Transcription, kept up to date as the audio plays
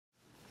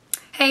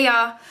Hey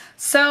y'all,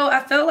 so I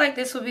felt like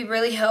this would be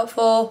really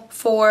helpful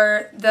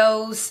for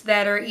those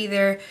that are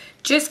either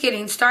just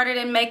getting started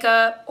in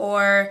makeup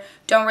or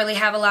don't really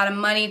have a lot of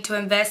money to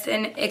invest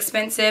in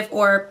expensive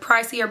or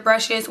pricier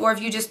brushes, or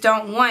if you just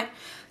don't want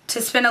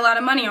to spend a lot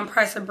of money on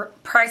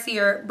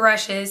pricier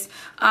brushes.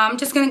 I'm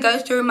just going to go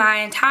through my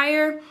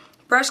entire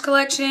brush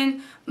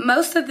collection.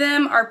 Most of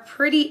them are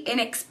pretty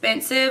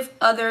inexpensive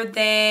other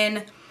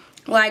than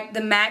like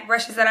the MAC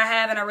brushes that I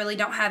have, and I really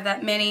don't have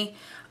that many.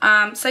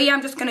 So yeah,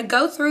 I'm just going to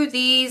go through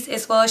these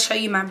as well as show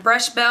you my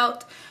brush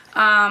belt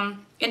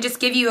and just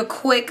give you a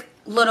quick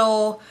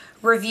little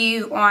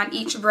review on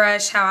each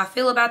brush, how I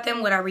feel about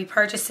them, would I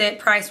repurchase it,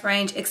 price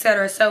range,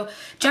 etc. So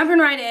jumping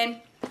right in,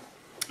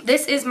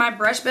 this is my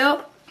brush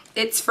belt.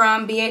 It's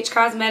from BH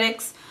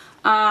Cosmetics.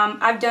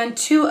 I've done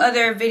 2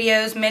 other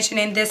videos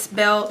mentioning this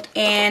belt,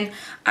 and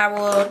I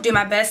will do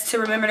my best to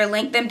remember to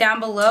link them down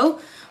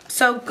below.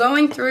 So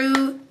going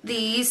through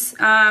these,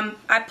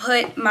 I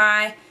put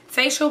my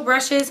facial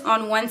brushes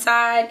on one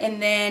side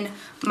and then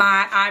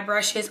my eye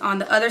brushes on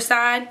the other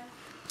side.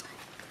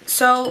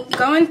 So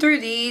going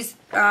through these,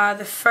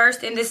 the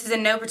first, and this is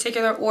in no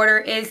particular order,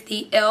 is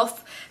the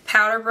e.l.f.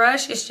 powder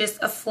brush. It's just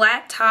a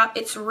flat top.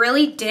 It's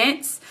really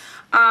dense.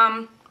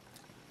 I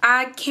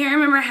can't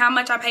remember how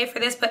much I paid for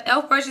this, but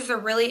e.l.f. brushes are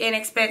really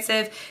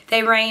inexpensive.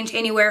 They range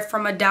anywhere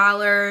from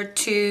 $1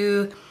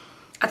 to,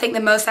 I think the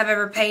most I've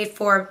ever paid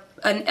for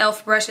an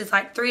e.l.f. brush is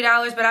like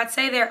 $3, but I'd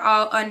say they're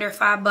all under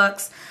 $5.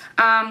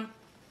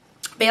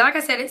 But yeah, like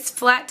I said, it's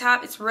flat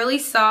top. It's really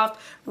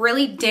soft,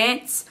 really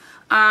dense.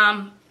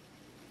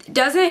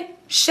 Doesn't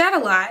shed a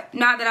lot,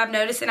 not that I've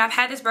noticed, and I've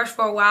had this brush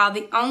for a while.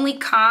 The only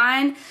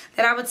con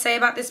that I would say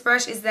about this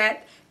brush is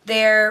that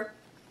they're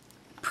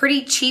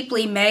pretty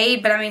cheaply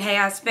made, but I mean, hey,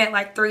 I spent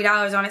like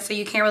 $3 on it, so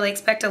you can't really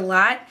expect a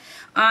lot.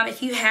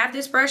 If you have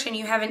this brush and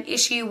you have an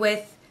issue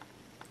with,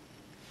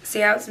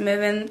 see how it's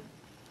moving?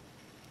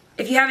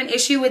 If you have an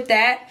issue with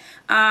that,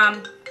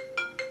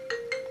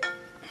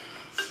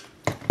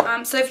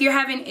 so if you're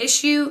having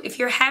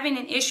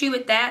an issue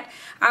with that,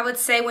 I would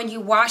say when you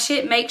wash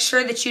it, make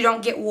sure that you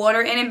don't get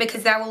water in it,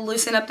 because that will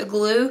loosen up the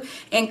glue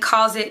and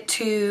cause it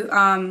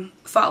to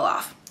fall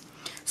off.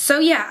 So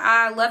yeah,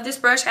 I love this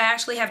brush. I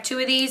actually have 2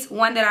 of these,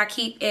 one that I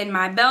keep in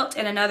my belt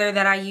and another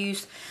that I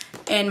use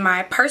in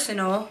my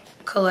personal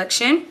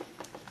collection.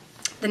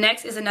 The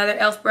next is another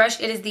e.l.f. brush.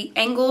 It is the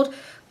angled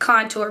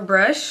contour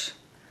brush.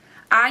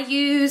 I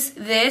use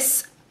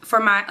this for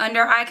my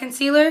under eye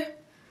concealer,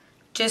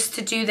 just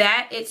to do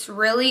that. It's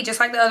really,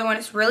 just like the other one,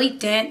 it's really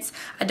dense.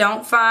 I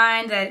don't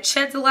find that it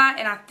sheds a lot,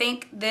 and I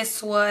think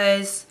this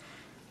was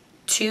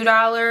 $2.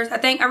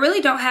 I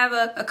really don't have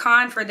a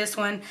con for this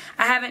one.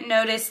 I haven't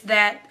noticed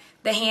that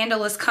the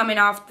handle is coming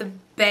off the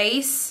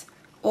base,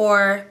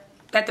 or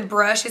that the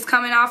brush is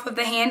coming off of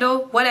the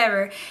handle,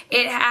 whatever. I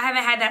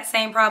haven't had that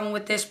same problem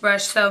with this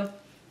brush, so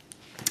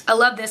I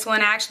love this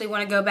one. I actually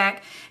want to go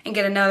back and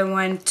get another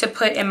one to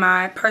put in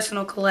my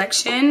personal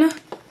collection.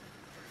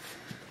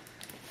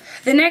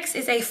 The next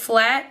is a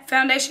flat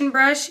foundation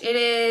brush. It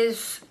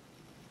is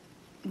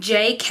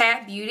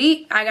JCat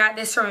Beauty. I got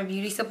this from a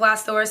beauty supply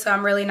store, so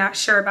I'm really not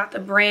sure about the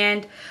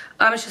brand.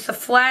 It's just a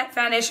flat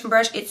foundation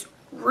brush. It's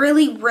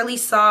really, really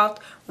soft,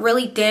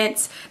 really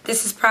dense.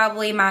 This is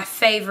probably my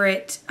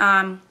favorite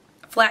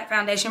flat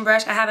foundation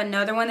brush. I have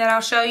another one that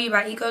I'll show you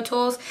by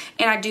EcoTools,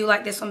 and I do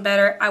like this one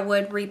better. I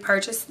would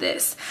repurchase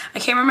this. I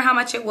can't remember how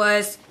much it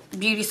was,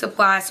 beauty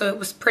supply, so it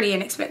was pretty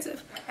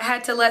inexpensive. I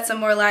had to let some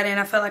more light in.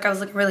 I felt like I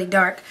was looking really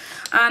dark.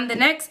 The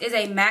next is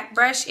a MAC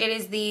brush. It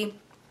is the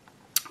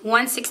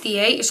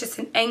 168. It's just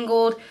an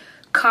angled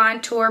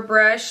contour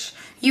brush.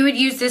 You would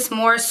use this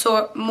more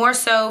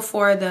so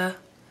for the,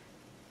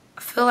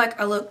 I feel like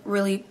I look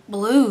really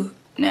blue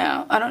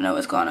now. I don't know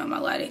what's going on with my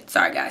lighting.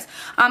 Sorry guys.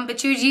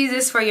 But you would use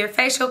this for your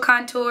facial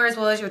contour as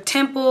well as your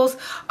temples,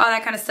 all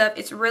that kind of stuff.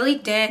 It's really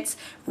dense,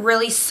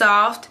 really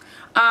soft.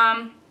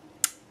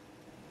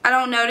 I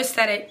don't notice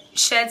that it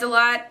sheds a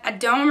lot. I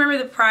don't remember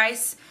the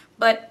price,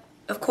 but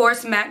of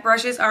course MAC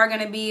brushes are going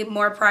to be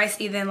more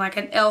pricey than like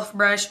an e.l.f.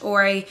 brush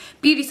or a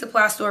beauty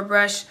supply store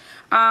brush.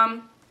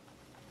 I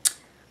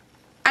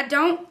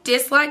don't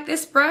dislike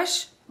this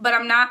brush, but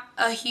I'm not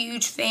a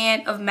huge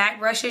fan of MAC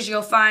brushes.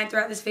 You'll find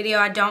throughout this video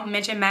I don't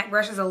mention MAC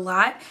brushes a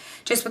lot,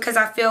 just because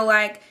I feel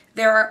like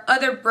there are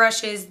other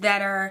brushes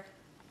that are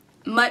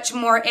much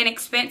more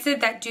inexpensive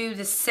that do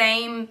the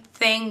same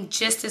thing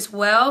just as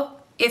well,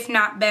 if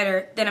not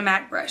better, than a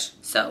MAC brush.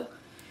 So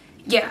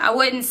yeah, I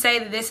wouldn't say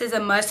that this is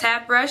a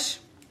must-have brush,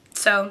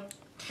 so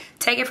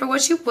take it for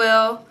what you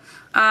will.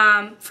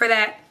 For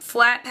that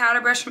flat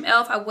powder brush from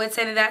e.l.f., I would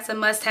say that that's a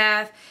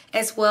must-have,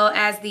 as well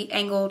as the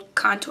angled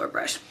contour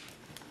brush.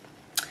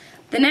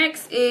 The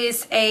next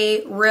is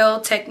a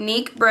Real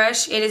Technique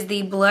brush. It is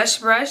the blush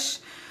brush.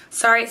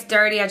 Sorry it's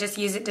dirty, I just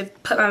use it to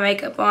put my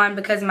makeup on,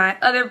 because my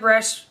other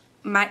brush,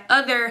 my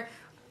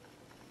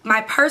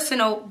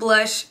personal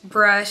blush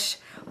brush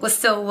was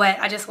still wet.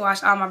 I just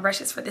washed all my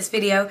brushes for this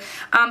video.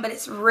 But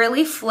it's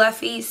really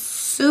fluffy,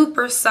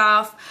 super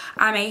soft.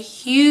 I'm a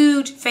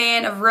huge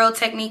fan of Real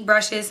Technique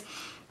brushes.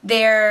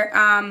 They're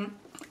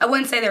I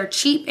wouldn't say they're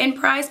cheap in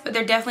price, but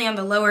they're definitely on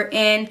the lower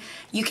end.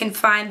 You can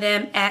find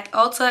them at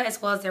Ulta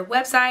as well as their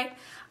website.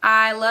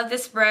 I love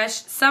this brush.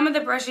 Some of the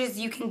brushes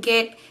you can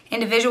get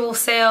individual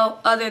sale,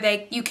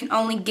 you can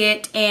only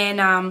get in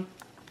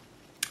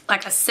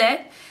like a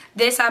set.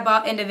 This I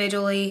bought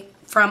individually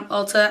from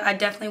Ulta. I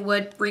definitely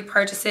would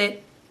repurchase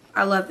it.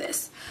 I love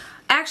this.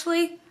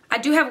 Actually, I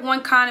do have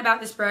one con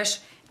about this brush.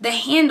 The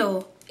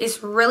handle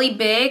is really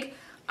big.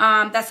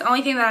 That's the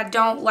only thing that I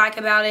don't like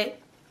about it.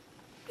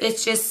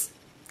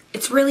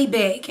 It's really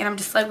big, and I'm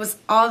just like, was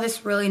all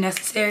this really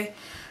necessary?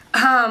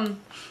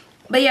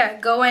 But yeah,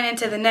 going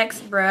into the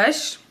next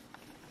brush.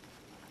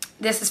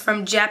 This is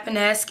from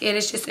Japonesque. It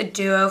is just a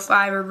duo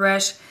fiber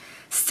brush.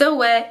 Still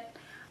wet.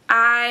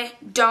 I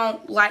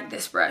don't like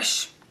this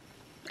brush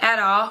at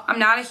all. I'm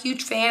not a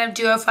huge fan of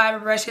duo fiber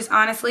brushes,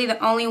 honestly.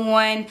 The only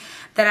one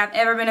that I've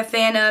ever been a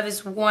fan of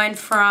is one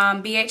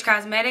from BH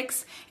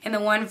Cosmetics and the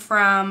one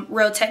from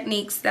Real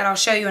Techniques that I'll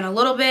show you in a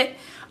little bit.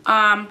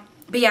 But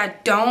yeah, I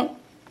don't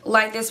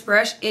like this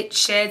brush. It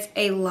sheds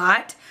a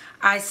lot.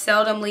 I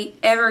seldomly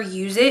ever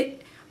use it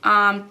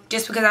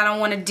just because I don't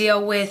want to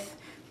deal with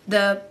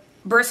the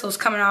bristles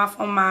coming off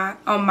on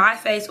my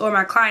face or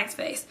my client's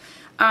face.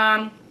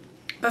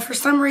 But for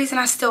some reason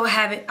I still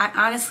have it. I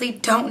honestly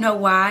don't know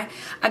why.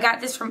 I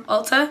got this from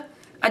Ulta.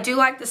 I do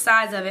like the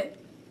size of it.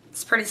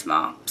 It's pretty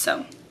small.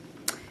 So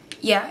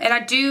yeah, and I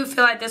do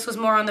feel like this was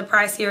more on the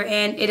pricier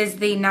end. It is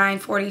the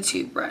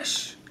 942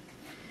 brush.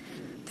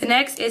 The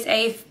next is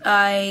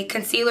a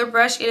concealer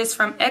brush. It is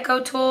from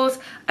EcoTools.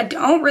 I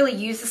don't really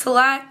use this a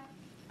lot.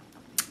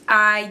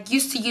 I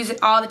used to use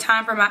it all the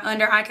time for my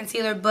under eye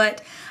concealer,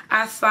 but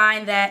I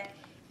find that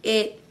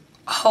it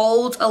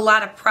holds a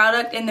lot of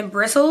product in the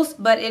bristles,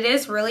 but it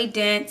is really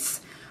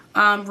dense,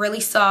 really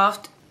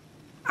soft.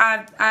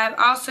 I've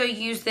also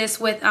used this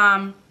with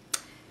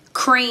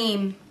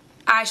cream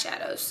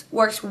eyeshadows.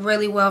 Works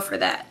really well for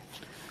that.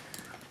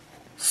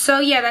 So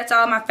yeah, that's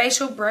all my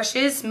facial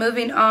brushes.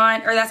 Moving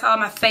on, or that's all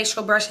my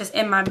facial brushes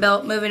in my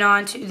belt. Moving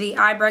on to the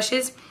eye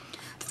brushes.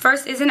 The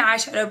first is an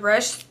eyeshadow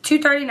brush,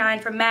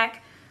 $2.39 from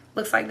MAC.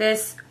 Looks like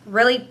this,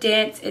 really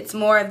dense. It's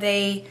more of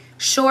a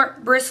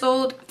short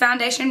bristled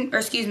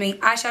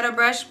eyeshadow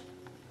brush.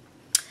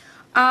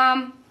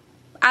 I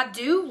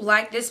do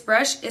like this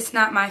brush. It's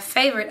not my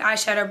favorite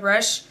eyeshadow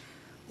brush.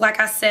 Like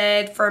I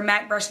said, for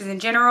MAC brushes in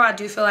general, I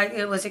do feel like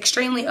it was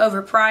extremely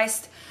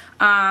overpriced.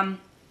 I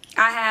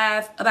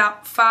have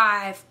about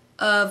 5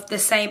 of the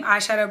same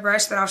eyeshadow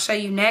brush that I'll show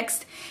you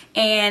next,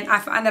 and I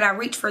find that I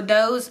reach for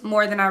those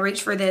more than I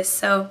reach for this.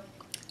 So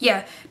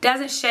yeah,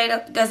 doesn't shed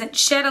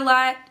a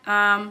lot.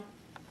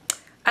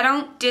 I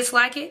don't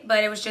dislike it,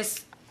 but it was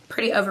just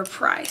pretty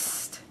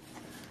overpriced.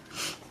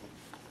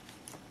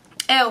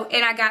 Oh,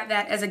 and I got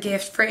that as a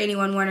gift for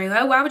anyone wondering,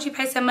 oh, why would you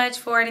pay so much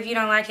for it if you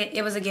don't like it?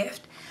 It was a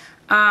gift.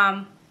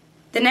 The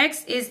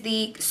next is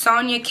the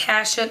Sonia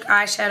Kashuk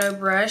eyeshadow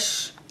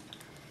brush,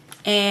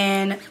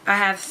 and I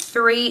have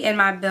 3 in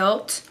my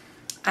belt.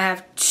 I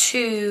have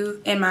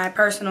 2 in my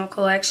personal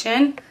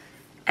collection.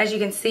 As you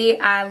can see,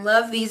 I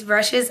love these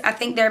brushes. I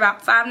think they're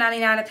about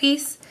 $5.99 a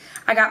piece.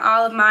 I got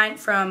all of mine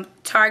from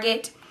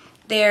Target.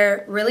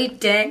 They're really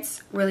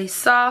dense, really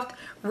soft,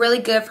 really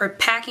good for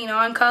packing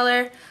on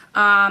color,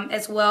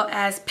 as well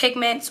as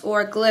pigments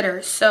or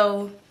glitter.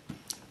 So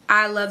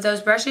I love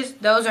those brushes.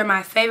 Those are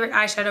my favorite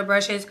eyeshadow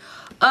brushes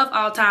of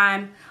all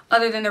time,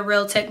 other than the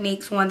Real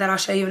Techniques one that I'll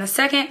show you in a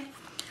second.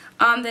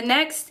 The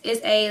next is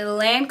a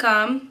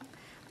Lancome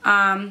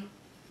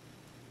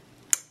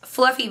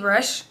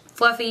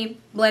fluffy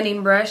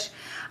blending brush.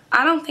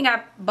 I don't think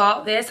I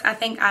bought this. I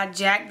think I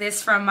jacked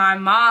this from my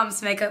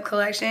mom's makeup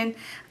collection.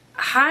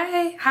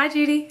 Hi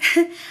Judy.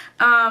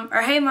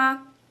 Or hey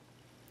Mom.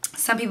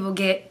 Some people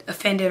get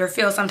offended or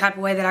feel some type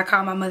of way that I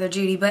call my mother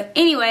Judy. But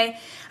anyway,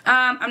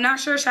 I'm not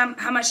sure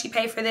how much she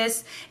paid for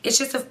this. It's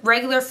just a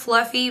regular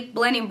fluffy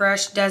blending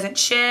brush. Doesn't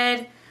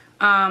shed.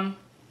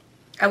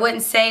 I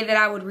wouldn't say that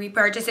I would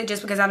repurchase it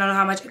just because I don't know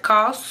how much it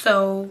costs.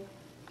 So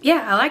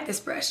yeah, I like this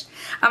brush.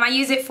 I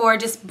use it for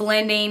just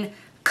blending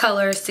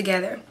colors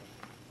together.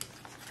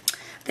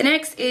 The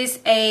next is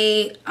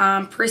a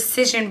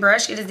precision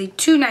brush. It is the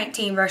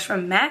 219 brush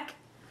from MAC.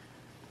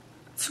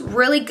 It's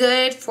really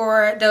good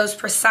for those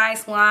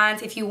precise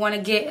lines if you want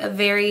to get a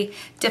very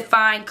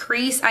defined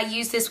crease. I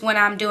use this when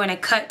I'm doing a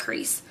cut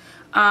crease.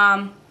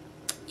 Yeah,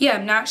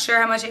 I'm not sure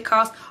how much it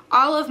costs.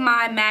 All of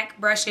my MAC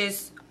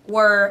brushes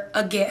were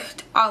a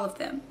gift, all of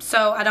them.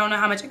 So I don't know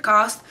how much it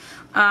cost.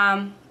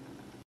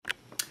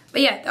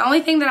 But yeah, the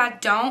only thing that I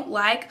don't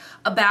like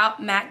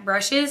about MAC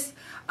brushes,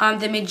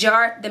 the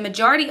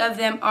majority of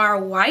them are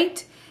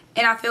white,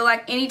 and I feel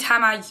like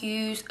anytime I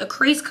use a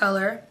crease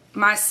color,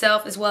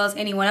 myself as well as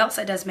anyone else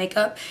that does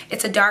makeup,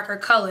 it's a darker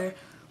color.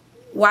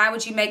 Why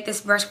would you make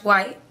this brush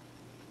white?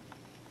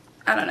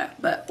 I don't know,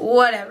 but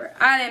whatever.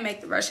 I didn't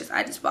make the brushes,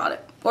 I just bought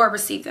it or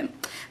received them.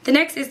 The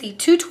next is the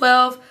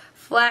 212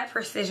 flat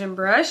precision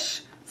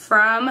brush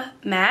from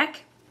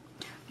MAC.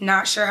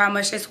 Not sure how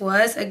much this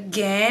was.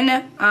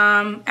 Again,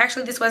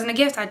 actually this wasn't a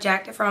gift. I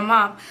jacked it from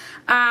my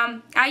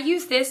mom. I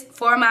use this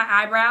for my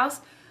eyebrows.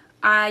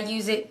 I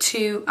use it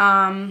to,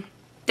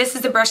 this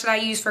is the brush that I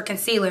use for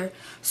concealer.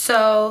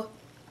 So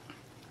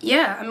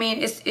yeah, I mean,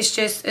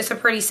 it's a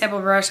pretty simple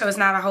brush, so it's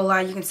not a whole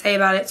lot you can say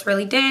about it. It's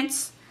really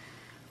dense,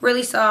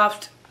 really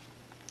soft.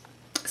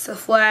 It's a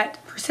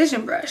flat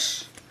precision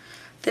brush.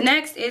 The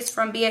next is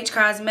from BH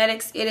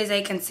Cosmetics. It is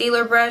a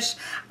concealer brush.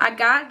 I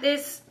got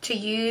this to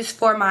use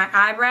for my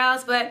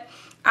eyebrows, but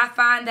I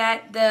find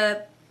that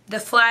the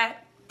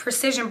flat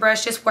precision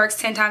brush just works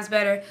 10 times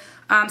better.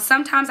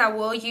 Sometimes I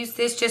will use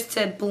this just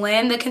to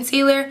blend the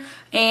concealer,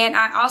 and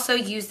I also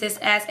use this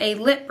as a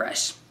lip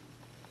brush,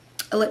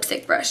 a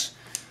lipstick brush.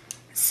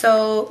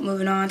 So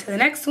moving on to the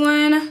next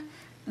one.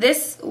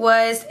 This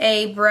was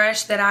a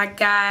brush that I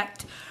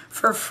got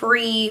for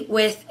free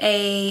with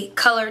a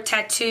color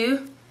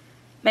tattoo.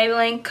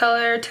 Maybelline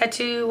color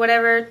tattoo,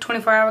 whatever,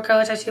 24-hour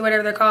color tattoo,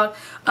 whatever they're called.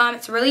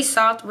 It's really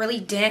soft, really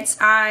dense.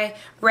 I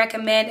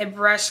recommend a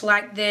brush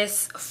like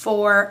this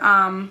for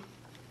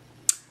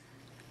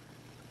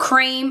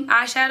cream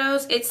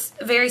eyeshadows. It's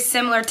very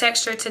similar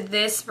texture to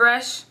this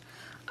brush,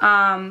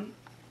 but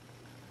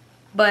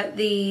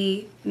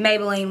the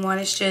Maybelline one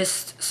is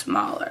just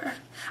smaller.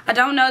 I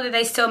don't know that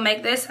they still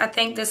make this. I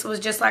think this was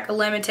just like a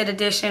limited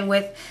edition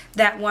with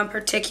that one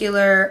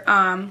particular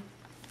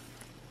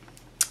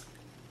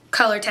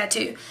color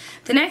tattoo.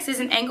 The next is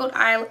an angled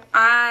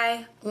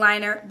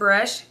eyeliner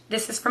brush.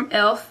 This is from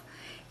e.l.f.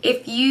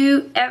 If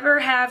you ever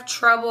have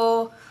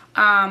trouble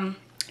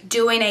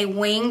doing a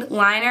winged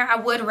liner, I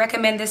would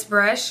recommend this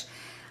brush.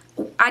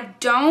 I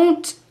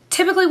don't,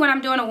 typically when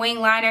I'm doing a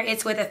winged liner,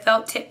 it's with a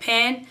felt tip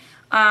pen.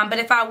 But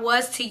if I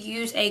was to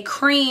use a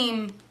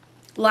cream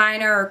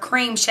liner or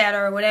cream shadow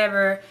or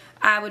whatever,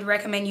 I would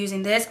recommend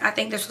using this. I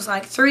think this was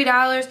like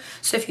 $3.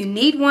 So if you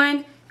need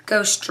one,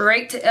 go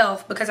straight to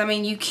e.l.f. because I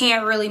mean, you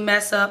can't really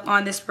mess up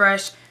on this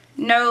brush.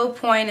 No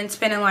point in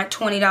spending like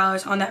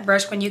 $20 on that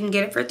brush when you can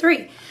get it for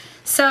 $3.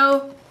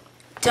 So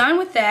done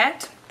with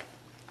that.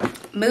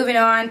 Moving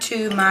on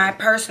to my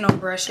personal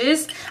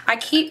brushes. I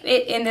keep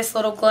it in this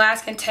little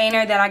glass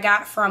container that I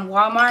got from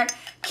Walmart.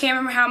 Can't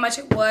remember how much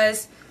it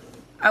was.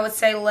 I would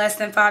say less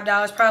than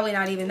 $5, probably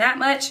not even that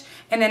much.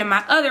 And then in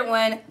my other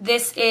one,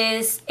 this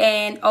is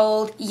an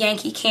old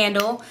Yankee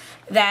candle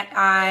that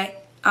I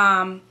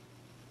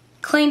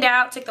cleaned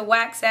out, took the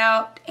wax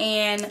out,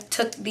 and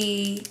took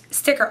the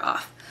sticker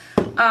off.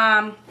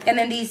 And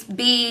then these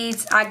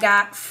beads I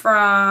got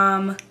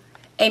from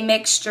a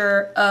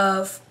mixture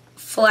of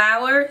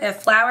a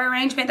flower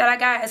arrangement that I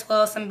got, as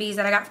well as some beads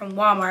that I got from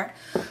Walmart.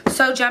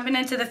 So jumping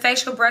into the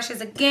facial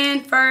brushes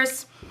again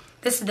first,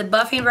 this is the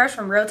buffing brush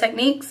from Real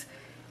Techniques.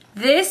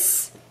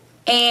 This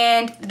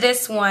and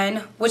this one,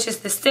 which is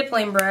the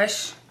stippling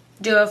brush,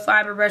 duo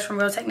fiber brush from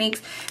Real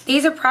Techniques.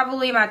 These are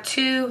probably my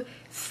two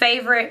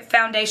favorite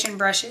foundation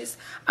brushes.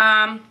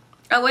 I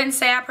wouldn't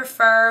say I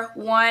prefer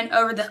one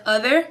over the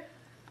other.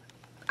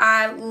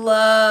 I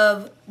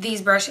love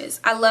these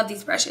brushes. I love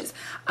these brushes.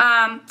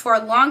 For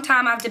a long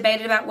time, I've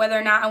debated about whether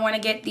or not I want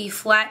to get the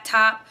flat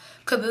top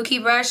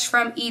kabuki brush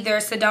from either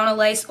Sedona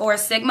Lace or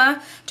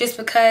Sigma, just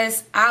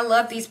because I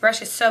love these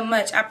brushes so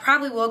much. I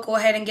probably will go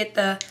ahead and get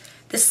the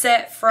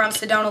set from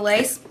Sedona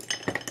Lace.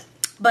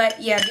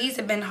 But yeah, these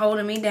have been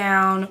holding me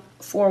down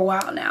for a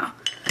while now.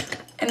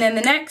 And then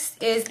the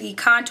next is the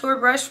contour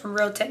brush from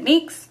Real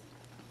Techniques.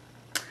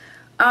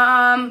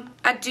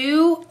 I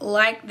do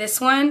like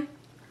this one.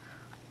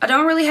 I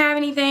don't really have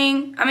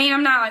anything, I mean,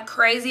 I'm not like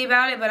crazy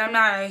about it, but I'm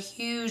not a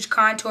huge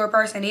contour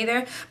person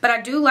either. But I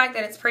do like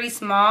that it's pretty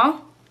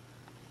small,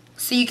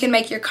 so you can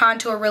make your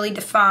contour really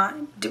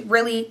defined.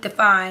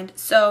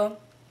 So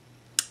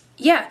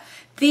yeah,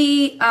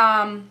 the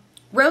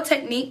Real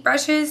Technique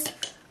brushes,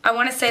 I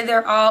want to say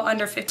they're all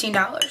under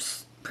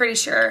 $15. Pretty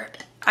sure.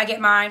 I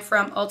get mine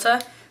from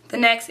Ulta. The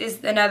next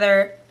is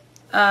another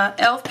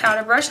e.l.f.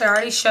 powder brush that I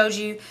already showed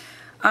you.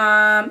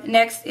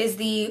 Next is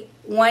the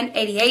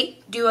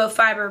 188 duo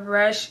fiber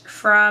brush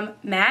from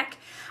MAC.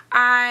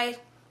 I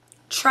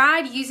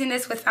tried using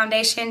this with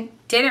foundation,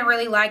 didn't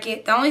really like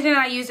it. The only thing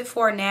I use it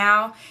for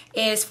now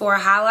is for a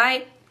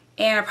highlight,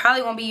 and I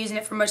probably won't be using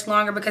it for much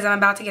longer because I'm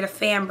about to get a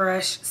fan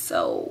brush.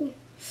 So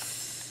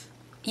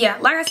yeah,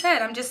 like I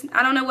said,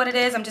 I don't know what it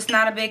is. I'm just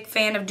not a big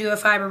fan of duo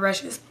fiber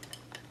brushes.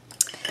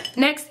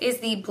 Next is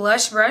the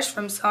blush brush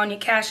from Sonia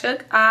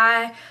Kashuk.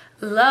 I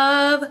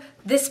love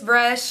this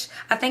brush.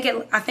 I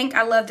think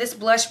I love this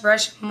blush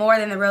brush more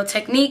than the Real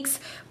Techniques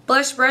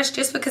blush brush,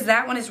 just because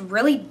that one is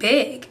really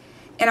big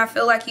and I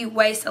feel like you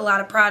waste a lot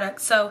of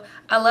product. So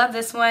I love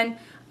this one.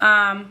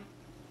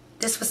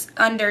 This was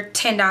under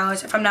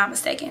 $10 if I'm not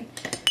mistaken.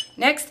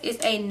 Next is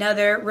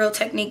another Real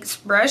Techniques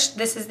brush.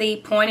 This is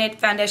the pointed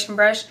foundation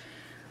brush.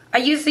 I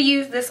used to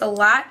use this a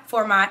lot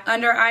for my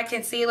under eye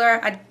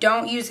concealer. I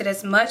don't use it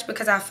as much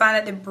because I find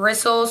that the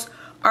bristles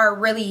are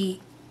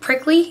really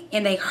prickly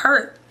and they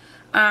hurt.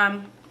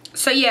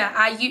 So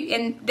yeah,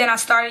 and then I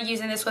started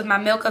using this with my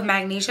Milk of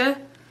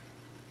Magnesia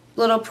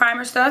little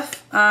primer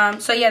stuff.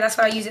 So yeah, that's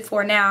what I use it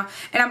for now.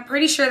 And I'm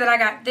pretty sure that I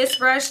got this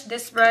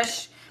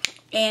brush,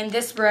 and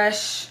this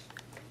brush,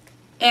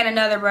 and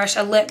another brush,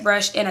 a lip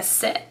brush in a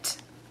set.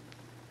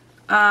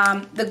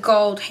 the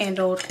gold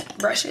handled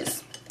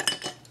brushes.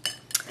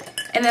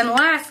 And then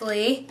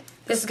lastly,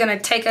 this is going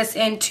to take us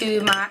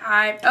into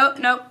my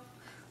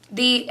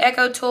the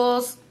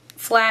EcoTools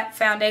flat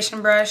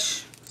foundation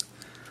brush.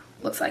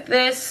 Looks like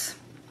this.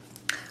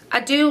 I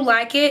do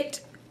like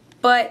it,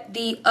 but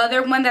the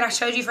other one that I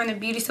showed you from the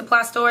beauty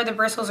supply store, the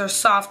bristles are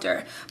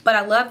softer. But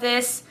I love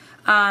this.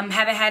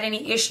 Haven't had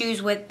any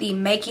issues with the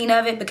making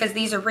of it because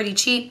these are pretty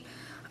cheap.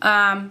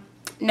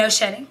 No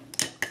shedding.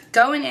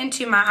 Going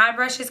into my eye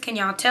brushes, can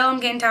y'all tell I'm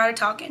getting tired of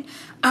talking?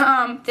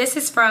 This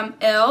is from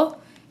Elle.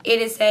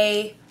 It is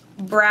a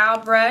brow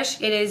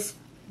brush. It is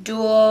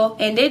dual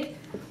ended.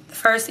 The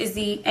first is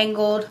the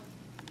angled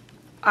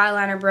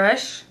eyeliner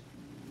brush.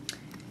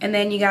 And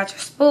then you got your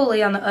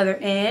spoolie on the other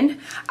end.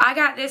 I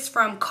got this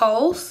from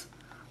Kohl's.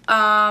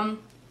 Yeah,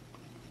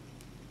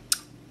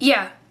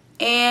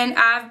 and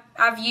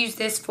I've used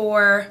this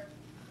for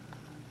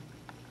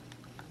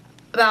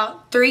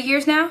about 3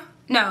 years now.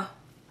 No,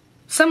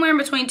 somewhere in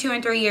between 2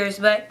 and 3 years.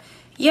 But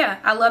yeah,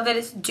 I love that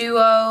it's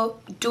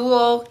dual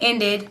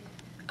ended,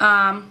 so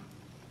I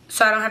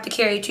don't have to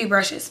carry 2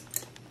 brushes.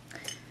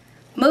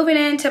 Moving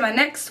into my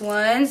next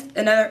ones,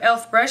 another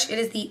e.l.f. brush. It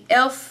is the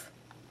e.l.f.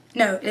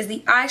 No, it is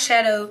the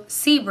eyeshadow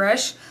C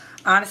brush.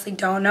 Honestly,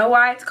 don't know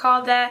why it's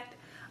called that.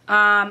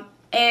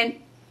 And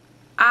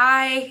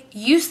I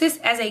use this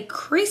as a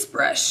crease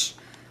brush.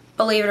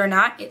 Believe it or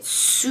not, it's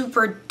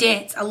super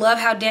dense. I love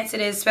how dense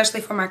it is,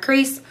 especially for my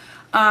crease.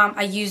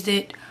 I used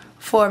it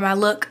for my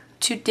look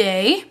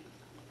today.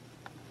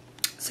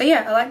 So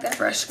yeah, I like that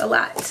brush a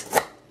lot.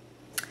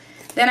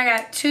 Then I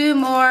got 3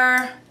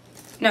 more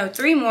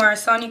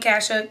Sonia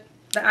Kashuk,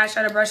 the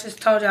eyeshadow brushes.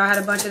 Told y'all I had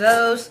a bunch of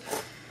those.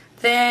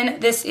 Then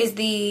this is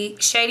the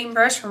shading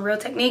brush from Real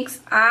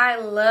Techniques. I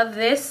love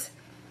this.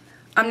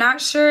 I'm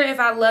not sure if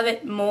I love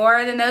it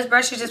more than those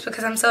brushes just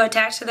because I'm so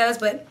attached to those,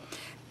 but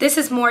this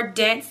is more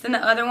dense than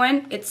the other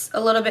one. It's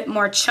a little bit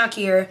more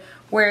chunkier,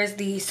 whereas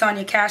the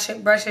Sonia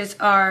Kashuk brushes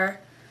are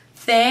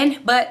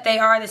thin, but they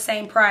are the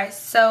same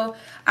price. So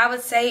I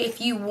would say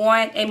if you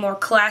want a more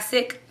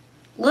classic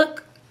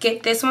look,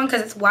 get this one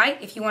because it's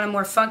white. If you want a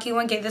more funky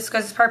one, get this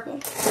because it's purple.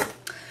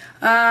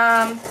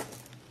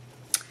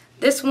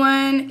 This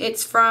one,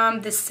 it's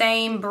from the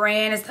same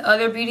brand as the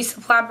other beauty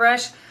supply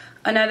brush,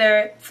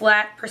 another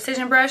flat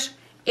precision brush.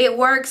 It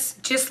works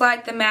just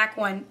like the MAC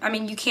one. I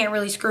mean, you can't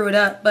really screw it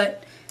up,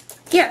 but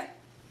yeah.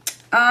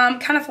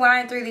 Kind of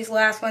flying through these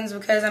last ones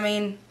because, I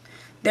mean,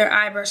 they're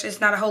eye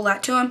brushes, not a whole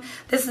lot to them.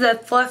 This is a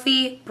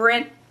fluffy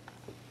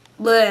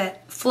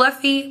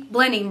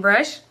blending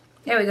brush.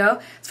 There we go.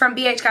 It's from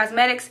BH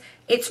Cosmetics.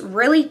 It's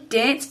really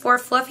dense for a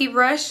fluffy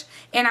brush,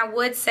 and I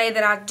would say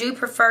that I do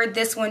prefer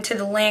this one to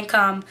the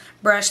Lancome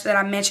brush that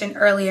I mentioned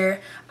earlier.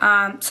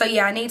 So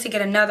yeah, I need to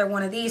get another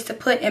one of these to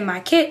put in my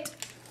kit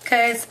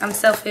because I'm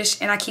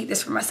selfish and I keep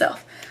this for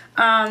myself.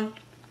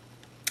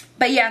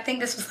 But yeah, I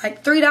think this was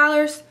like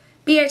 $3.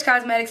 BH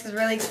Cosmetics is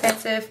really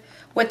expensive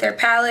with their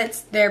palettes.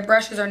 Their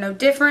brushes are no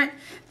different.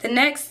 The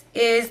next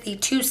is the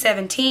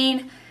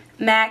 217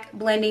 MAC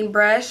blending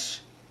brush.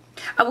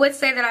 I would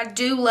say that I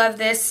do love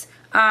this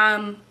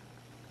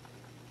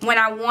when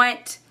I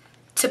want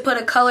to put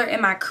a color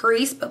in my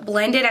crease but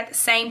blend it at the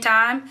same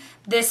time.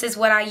 This is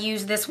what I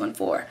use this one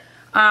for.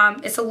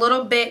 It's a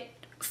little bit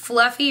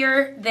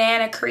fluffier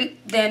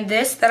than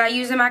this that I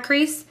use in my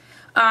crease,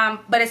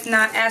 but it's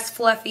not as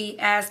fluffy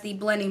as the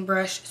blending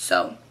brush.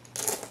 So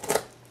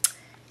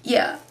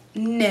yeah.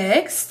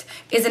 Next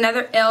is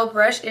another Elle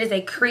brush. It is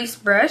a crease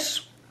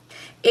brush.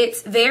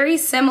 It's very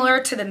similar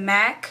to the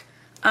MAC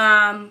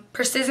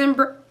precision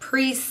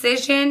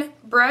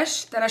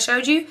brush that I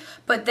showed you,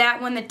 but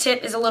that one, the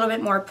tip is a little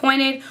bit more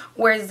pointed,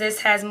 whereas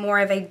this has more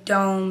of a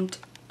domed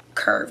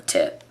curved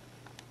tip,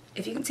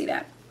 if you can see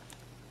that.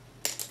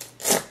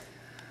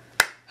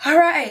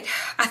 Alright,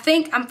 I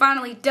think I'm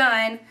finally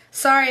done.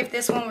 Sorry if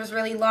this one was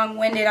really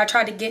long-winded. I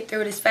tried to get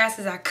through it as fast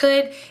as I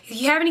could.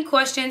 If you have any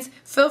questions,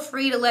 feel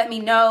free to let me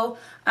know.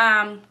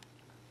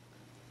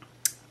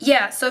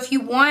 Yeah, so if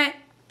you want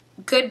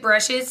good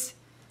brushes,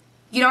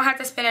 you don't have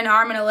to spend an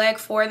arm and a leg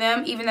for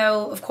them, even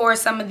though, of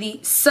course, some of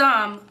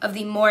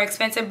the more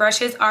expensive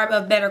brushes are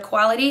of better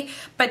quality,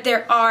 but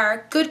there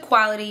are good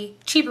quality,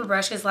 cheaper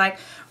brushes like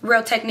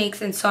Real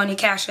Techniques and Sonia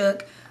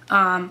Kashuk,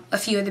 a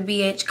few of the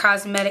BH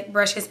Cosmetic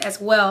brushes as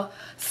well.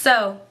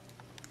 So,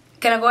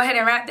 gonna go ahead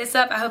and wrap this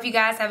up. I hope you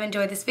guys have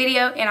enjoyed this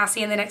video, and I'll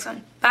see you in the next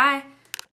one. Bye!